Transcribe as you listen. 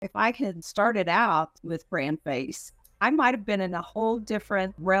if I had started out with brand face, I might have been in a whole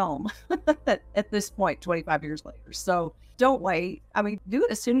different realm at this point, 25 years later. So don't wait. I mean, do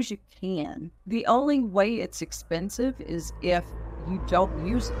it as soon as you can. The only way it's expensive is if you don't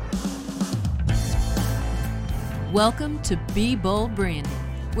use it. Welcome to Be Bold Branding,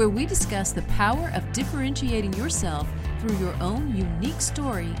 where we discuss the power of differentiating yourself through your own unique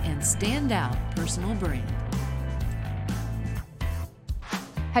story and standout personal brand.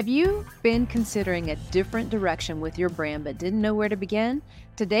 Have you been considering a different direction with your brand but didn't know where to begin?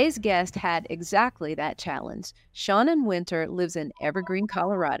 Today's guest had exactly that challenge. Shannon Winter lives in Evergreen,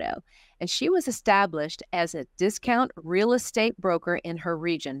 Colorado, and she was established as a discount real estate broker in her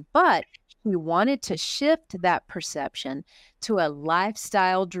region, but she wanted to shift that perception to a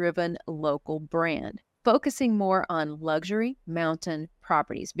lifestyle-driven local brand, focusing more on luxury mountain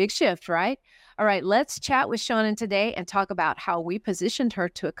properties. Big shift, right? All right, let's chat with Shannon today and talk about how we positioned her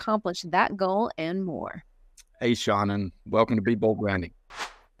to accomplish that goal and more. Hey, Shannon. Welcome to Be Bold Branding.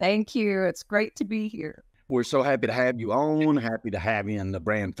 Thank you. It's great to be here. We're so happy to have you on, happy to have you in the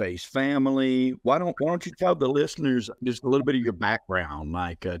Brand Face family. Why don't you tell the listeners just a little bit of your background?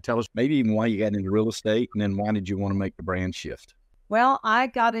 Like tell us maybe even why you got into real estate, and then why did you want to make the brand shift? Well, I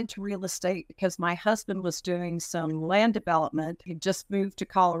got into real estate because my husband was doing some land development. He just moved to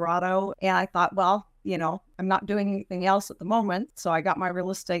Colorado. And I thought, well, I'm not doing anything else at the moment. So I got my real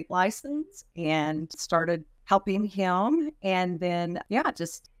estate license and started helping him. And then,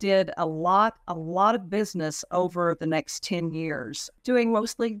 just did a lot of business over the next 10 years, doing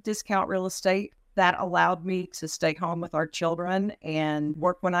mostly discount real estate. That allowed me to stay home with our children and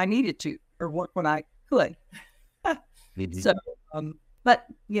work when I needed to, or work when I could. So, but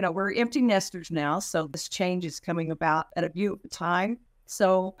we're empty nesters now. So this change is coming about at a beautiful time.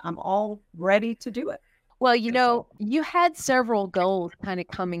 So I'm all ready to do it. Well, you had several goals kind of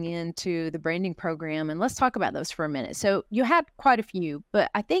coming into the branding program, and let's talk about those for a minute. So you had quite a few, but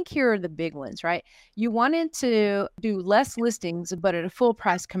I think here are the big ones, right? You wanted to do less listings, but at a full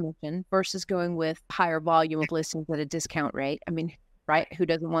price commission versus going with higher volume of listings at a discount rate. I mean, right? Who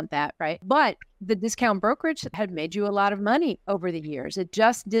doesn't want that, right? But the discount brokerage had made you a lot of money over the years. It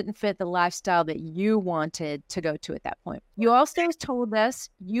just didn't fit the lifestyle that you wanted to go to at that point. You also told us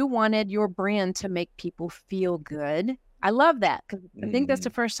you wanted your brand to make people feel good. I love that because I think that's the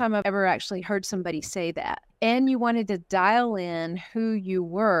first time I've ever actually heard somebody say that. And you wanted to dial in who you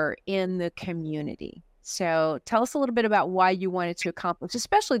were in the community. So tell us a little bit about why you wanted to accomplish,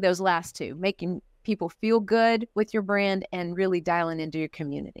 especially those last two, making people feel good with your brand and really dialing into your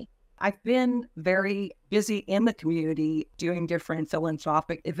community. I've been very busy in the community doing different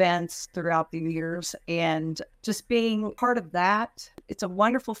philanthropic events throughout the years, and just being part of that, it's a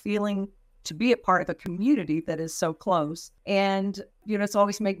wonderful feeling to be a part of a community that is so close. And, it's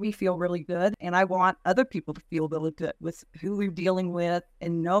always made me feel really good. And I want other people to feel really good with who we're dealing with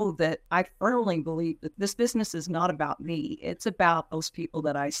and know that I firmly believe that this business is not about me. It's about those people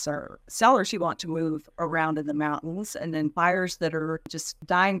that I serve. Sellers who want to move around in the mountains, and then buyers that are just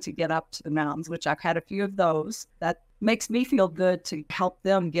dying to get up to the mountains, which I've had a few of those. That makes me feel good to help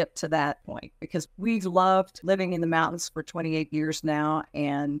them get to that point, because we've loved living in the mountains for 28 years now,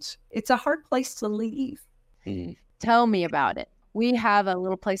 and it's a hard place to leave. Tell me about it. We have a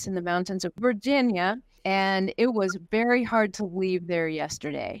little place in the mountains of Virginia, and it was very hard to leave there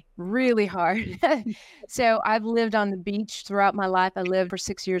yesterday. Really hard. So I've lived on the beach throughout my life. I lived for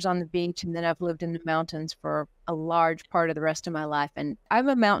 6 years on the beach, and then I've lived in the mountains for a large part of the rest of my life. And I'm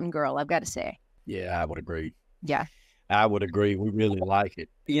a mountain girl, I've got to say. Yeah, I would agree. Yeah. I would agree. We really like it.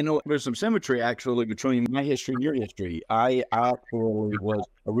 There's some symmetry actually between my history and your history. I actually was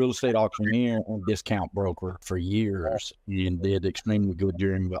a real estate auctioneer and discount broker for years and did extremely good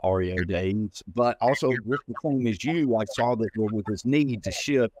during the REO days. But also, just the same as you, I saw that there was this need to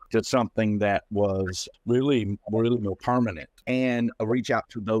shift to something that was really, really more permanent and reach out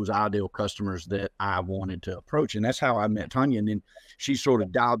to those ideal customers that I wanted to approach. And that's how I met Tanya. And then she sort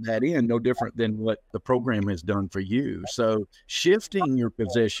of dialed that in, no different than what the program has done for you. So shifting your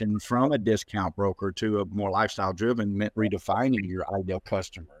position from a discount broker to a more lifestyle driven meant redefining your ideal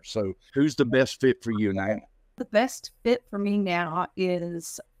customer. So who's the best fit for you now? The best fit for me now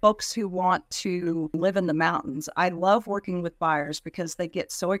is folks who want to live in the mountains. I love working with buyers because they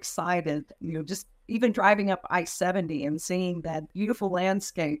get so excited, just even driving up I-70 and seeing that beautiful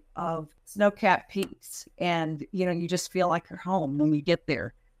landscape of snow-capped peaks. And, you just feel like you're home when you get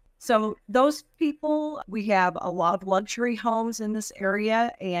there. So those people, we have a lot of luxury homes in this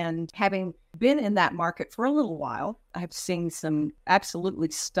area, and having been in that market for a little while, I've seen some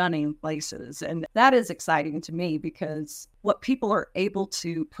absolutely stunning places. And that is exciting to me because what people are able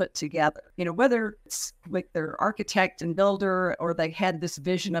to put together, whether it's with their architect and builder or they had this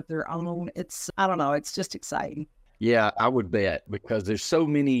vision of their own, I don't know, it's just exciting. Yeah, I would bet, because there's so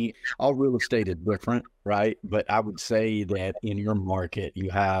many, all real estate is different, right? But I would say that in your market, you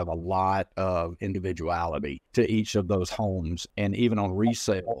have a lot of individuality to each of those homes. And even on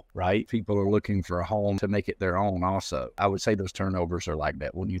resale, right? People are looking for a home to make it their own also. I would say those turnovers are like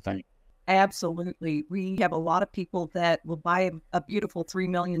that. Wouldn't you think? Absolutely. We have a lot of people that will buy a beautiful $3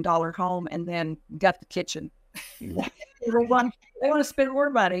 million home and then gut the kitchen. They want to spend more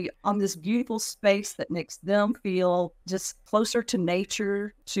money on this beautiful space that makes them feel just closer to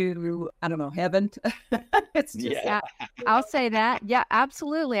nature, to, I don't know, heaven. It's just, Yeah, I'll say that. Yeah,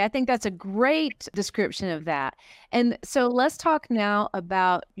 absolutely. I think that's a great description of that. And so let's talk now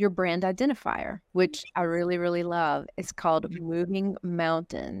about your brand identifier, which I really, really love. It's called Moving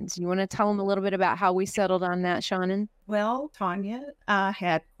Mountains. You want to tell them a little bit about how we settled on that, Shannon? Well, Tanya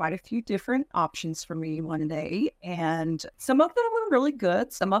had quite a few different options for me one day, and some of them were really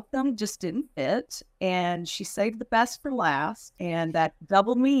good. Some of them just didn't fit, and she saved the best for last. And that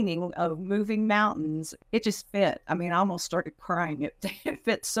double meaning of moving mountains, it just fit. I mean, I almost started crying. It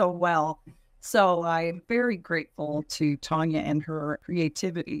fit so well. So I'm very grateful to Tanya and her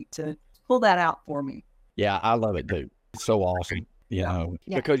creativity to pull that out for me. Yeah, I love it too. It's so awesome. Yeah.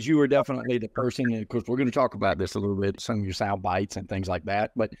 Because you were definitely the person, and of course, we're going to talk about this a little bit, some of your sound bites and things like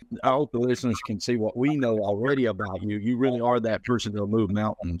that. But I hope the listeners can see what we know already about you. You really are that person that'll move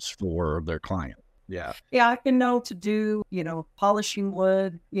mountains for their client. Yeah. Yeah, I can know to do, polishing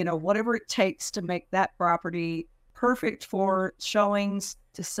wood, whatever it takes to make that property perfect for showings,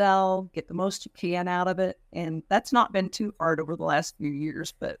 to sell, get the most you can out of it. And that's not been too hard over the last few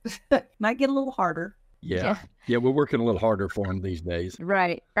years, but might get a little harder. Yeah, we're working a little harder for them these days.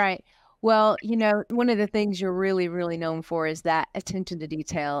 Right. Well, one of the things you're really, really known for is that attention to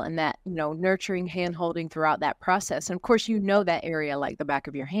detail and that, nurturing hand-holding throughout that process. And of course, that area like the back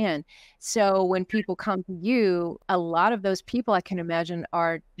of your hand. So when people come to you, a lot of those people I can imagine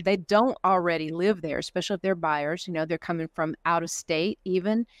they don't already live there, especially if they're buyers, they're coming from out of state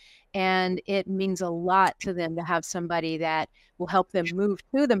even. And it means a lot to them to have somebody that will help them move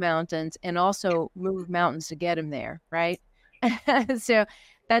to the mountains and also move mountains to get them there, right? So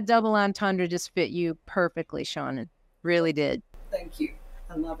that double entendre just fit you perfectly, Shannon. Really did. Thank you.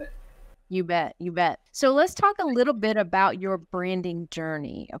 I love it. You bet. So let's talk a little bit about your branding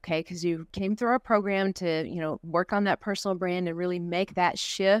journey, okay? Because you came through our program to, work on that personal brand and really make that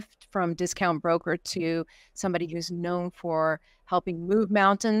shift from discount broker to somebody who's known for helping move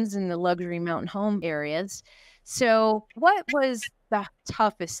mountains in the luxury mountain home areas. So what was the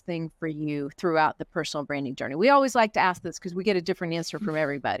toughest thing for you throughout the personal branding journey? We always like to ask this because we get a different answer from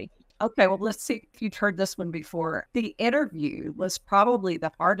everybody. Okay, well, let's see if you've heard this one before. The interview was probably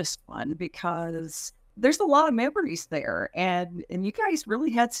the hardest one because there's a lot of memories there, and you guys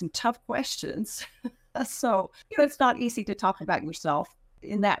really had some tough questions. So, it's not easy to talk about yourself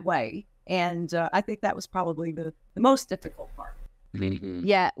in that way. And I think that was probably the most difficult part. Mm-hmm.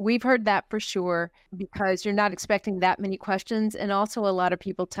 Yeah, we've heard that for sure because you're not expecting that many questions. And also a lot of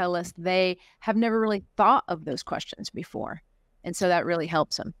people tell us they have never really thought of those questions before. And so that really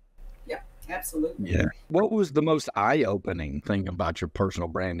helps them. Yeah, absolutely. Yeah. What was the most eye-opening thing about your personal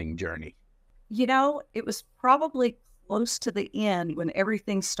branding journey? It was probably close to the end when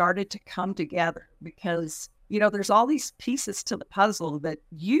everything started to come together because, there's all these pieces to the puzzle that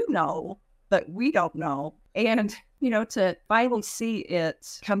but we don't know. And, to finally see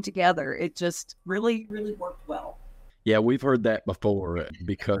it come together, it just really, really worked well. Yeah, we've heard that before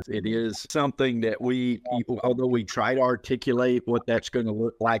because it is something that although we try to articulate what that's going to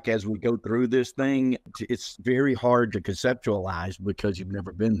look like as we go through this thing, it's very hard to conceptualize because you've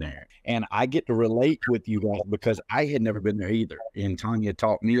never been there. And I get to relate with you all because I had never been there either. And Tanya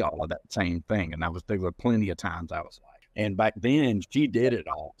taught me all of that same thing. And there were plenty of times I was like, and back then she did it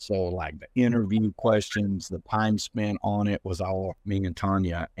all. So like the interview questions, the time spent on it was all me and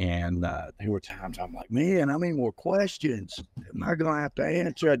Tanya. And there were times I'm like, man, how many more questions am I going to have to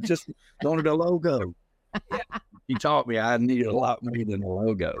answer? I just wanted a logo. She taught me I needed a lot more than a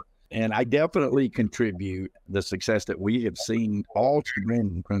logo. And I definitely contribute the success that we have seen all to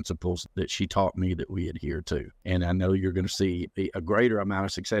branding principles that she taught me that we adhere to. And I know you're going to see a greater amount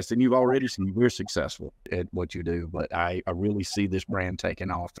of success than you've already seen. We're successful at what you do, but I really see this brand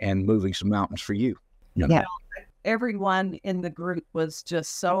taking off and moving some mountains for you. Yeah. everyone in the group was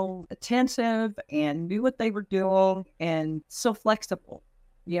just so attentive and knew what they were doing and so flexible.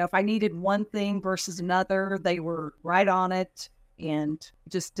 If I needed one thing versus another, they were right on it and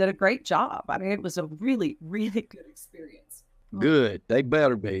just did a great job. I mean, it was a really, really good experience. Good. They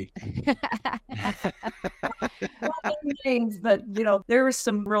better be. Things, but there were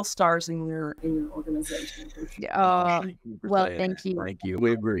some real stars in your organization. For sure. Well, thank you. Thank you.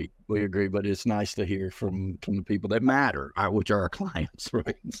 We agree. But it's nice to hear from the people that matter, which are our clients,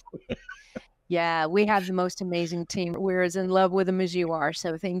 right? Yeah, we have the most amazing team. We're as in love with them as you are.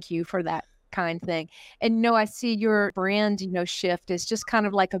 So thank you for that kind thing. And I see your brand, shift is just kind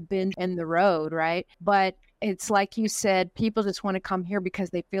of like a bend in the road, right? But it's like you said, people just want to come here because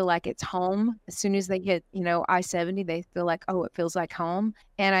they feel like it's home. As soon as they hit, I-70, they feel like, oh, it feels like home.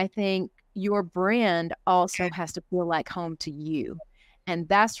 And I think your brand also has to feel like home to you. And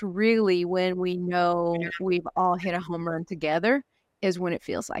that's really when we know we've all hit a home run together, is when it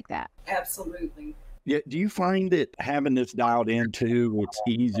feels like that. Absolutely. Yeah. Do you find that having this dialed in too, it's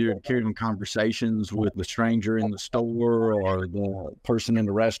easier to carry on conversations with the stranger in the store or the person in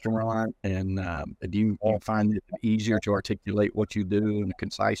the restaurant? And do you find it easier to articulate what you do in a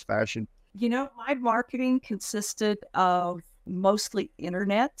concise fashion? My marketing consisted of mostly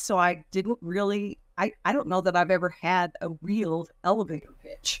internet. So I didn't really, I don't know that I've ever had a real elevator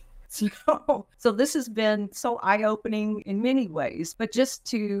pitch. So this has been so eye-opening in many ways, but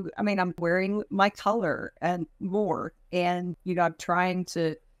I'm wearing my color and more, and, I'm trying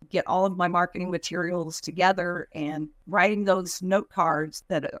to get all of my marketing materials together and writing those note cards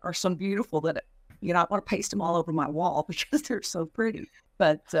that are so beautiful that, I want to paste them all over my wall because they're so pretty.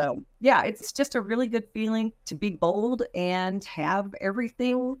 But it's just a really good feeling to be bold and have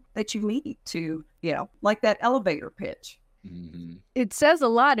everything that you need to, like that elevator pitch. Mm-hmm. It says a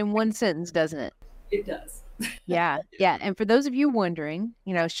lot in one sentence, doesn't it? It does. Yeah. And for those of you wondering,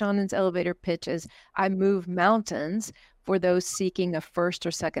 Shannon's elevator pitch is, I move mountains for those seeking a first or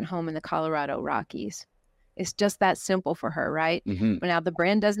second home in the Colorado Rockies. It's just that simple for her, right? Mm-hmm. But now the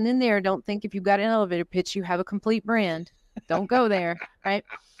brand doesn't in there. Don't think if you've got an elevator pitch, you have a complete brand. Don't go there, right?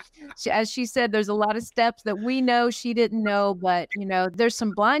 As she said, there's a lot of steps that we know she didn't know, but, there's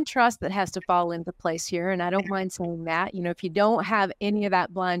some blind trust that has to fall into place here. And I don't mind saying that. If you don't have any of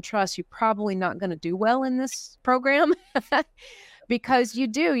that blind trust, you're probably not going to do well in this program. Because you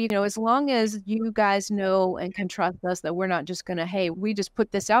do, as long as you guys know and can trust us that we're not just going to, hey, we just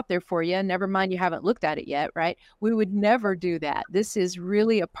put this out there for you. Never mind, you haven't looked at it yet, right? We would never do that. This is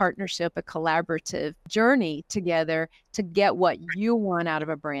really a partnership, a collaborative journey together to get what you want out of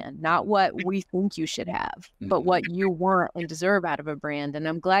a brand, not what we think you should have, but what you want and deserve out of a brand. And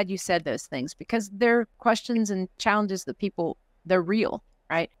I'm glad you said those things because they're questions and challenges that they're real.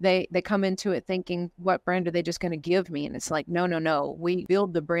 Right? They come into it thinking, what brand are they just going to give me? And it's like, no. We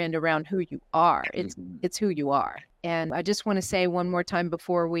build the brand around who you are. It's who you are. And I just want to say one more time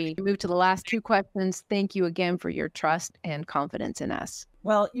before we move to the last two questions, thank you again for your trust and confidence in us.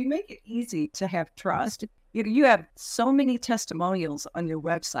 Well, you make it easy to have trust. You have so many testimonials on your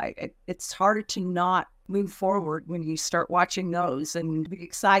website. It's harder to not move forward when you start watching those and the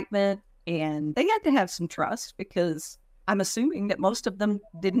excitement. And they had to have some trust because I'm assuming that most of them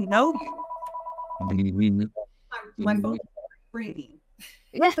didn't know you. My phone is ringing.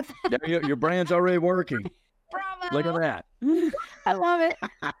 Yeah. Your brand's already working. Bravo. Look at that. I love it.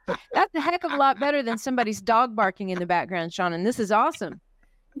 That's a heck of a lot better than somebody's dog barking in the background, Sean. And this is awesome.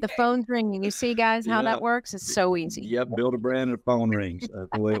 The phone's ringing. You see, guys, how that works? It's so easy. Yep. Build a brand and the phone rings. That's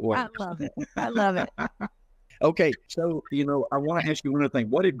the way it works. I love it. Okay, so, I want to ask you one other thing.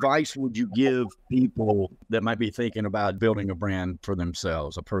 What advice would you give people that might be thinking about building a brand for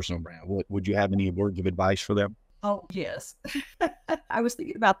themselves, a personal brand? Would you have any words of advice for them? Oh, yes. I was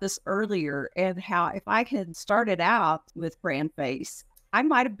thinking about this earlier and how if I had started out with Brand Face, I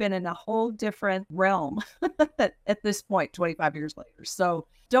might have been in a whole different realm at this point, 25 years later. So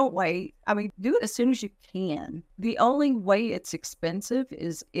don't wait. Do it as soon as you can. The only way it's expensive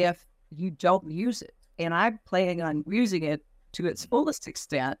is if you don't use it. And I'm planning on using it to its fullest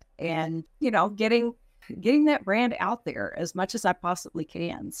extent and, getting that brand out there as much as I possibly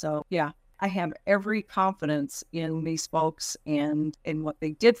can. So, yeah, I have every confidence in these folks and in what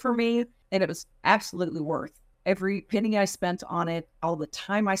they did for me. And it was absolutely worth every penny I spent on it, all the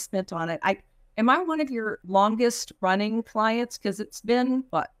time I spent on it. Am I one of your longest running clients? Because it's been,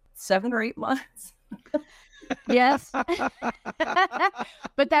 7 or 8 months? Yes.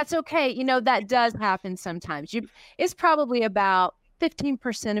 But that's okay. That does happen sometimes. It's probably about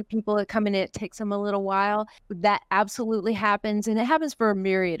 15% of people that come in, it takes them a little while. That absolutely happens. And it happens for a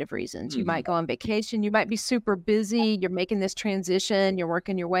myriad of reasons. You might go on vacation. You might be super busy. You're making this transition. You're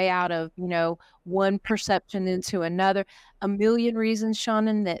working your way out of, one perception into another. A million reasons,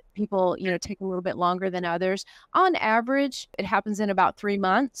 Shannon, that people, take a little bit longer than others. On average, it happens in about 3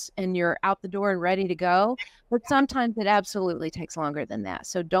 months and you're out the door and ready to go. But sometimes it absolutely takes longer than that.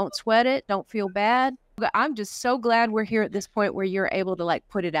 So don't sweat it. Don't feel bad. I'm just so glad we're here at this point where you're able to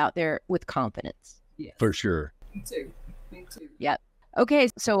put it out there with confidence. Yes. For sure. Me too. Me too. Yep. Okay.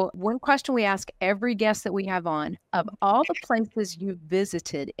 So one question we ask every guest that we have on, of all the places you've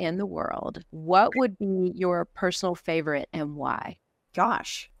visited in the world, what would be your personal favorite and why?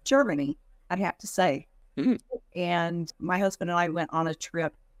 Gosh, Germany, I'd have to say. Mhm. And my husband and I went on a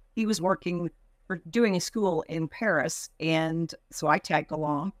trip. He was working for doing a school in Paris. And so I tagged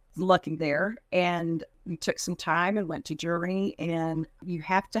along, lucky there. And we took some time and went to Germany. And you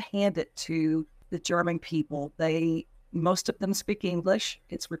have to hand it to the German people. Most of them speak English.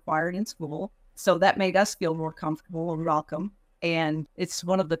 It's required in school. So that made us feel more comfortable and welcome. And it's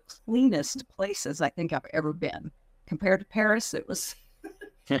one of the cleanest places I think I've ever been. Compared to Paris, it was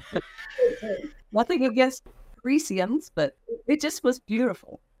nothing against Parisians, but it just was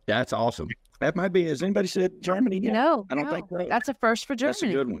beautiful. That's awesome. That might be, has anybody said Germany yet? No, I don't think so. that's a first for Germany. That's a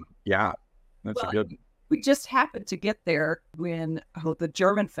good one. Yeah, that's a good one. We just happened to get there when the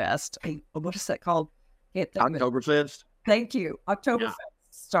German Fest, what is that called? Oktoberfest? Thank you. Oktoberfest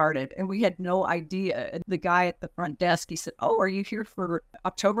started, and we had no idea. And the guy at the front desk, he said, "Oh, are you here for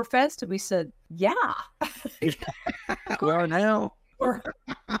Oktoberfest?" And we said, "Yeah." Well, now.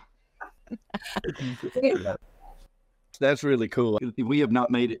 That's really cool. We have not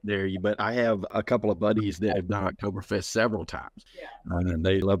made it there, but I have a couple of buddies that have done Oktoberfest several times. Yeah. And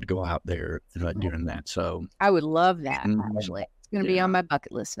they love to go out there during that. So I would love that, Mhm. actually. It's going to be on my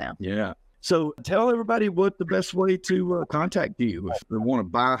bucket list now. yeah. So tell everybody what the best way to contact you if they want to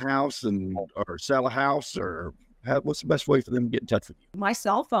buy a house or sell a house, or what's the best way for them to get in touch with you? My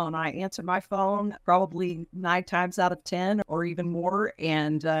cell phone, I answer my phone probably 9 times out of 10 or even more.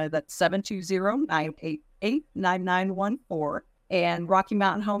 And that's 720-988-9914. And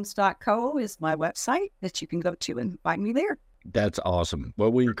RockyMountainHomes.co is my website that you can go to and find me there. That's awesome.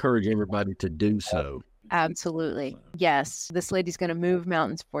 Well, we encourage everybody to do so. Absolutely. Yes. This lady's going to move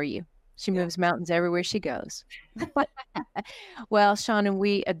mountains for you. She moves mountains everywhere she goes. Well, Shannon,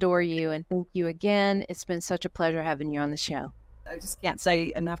 we adore you and thank you again. It's been such a pleasure having you on the show. I just can't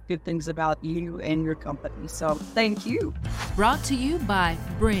say enough good things about you and your company. So thank you. Brought to you by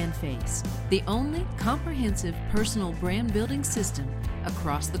BrandFace, the only comprehensive personal brand building system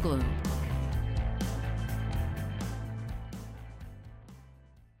across the globe.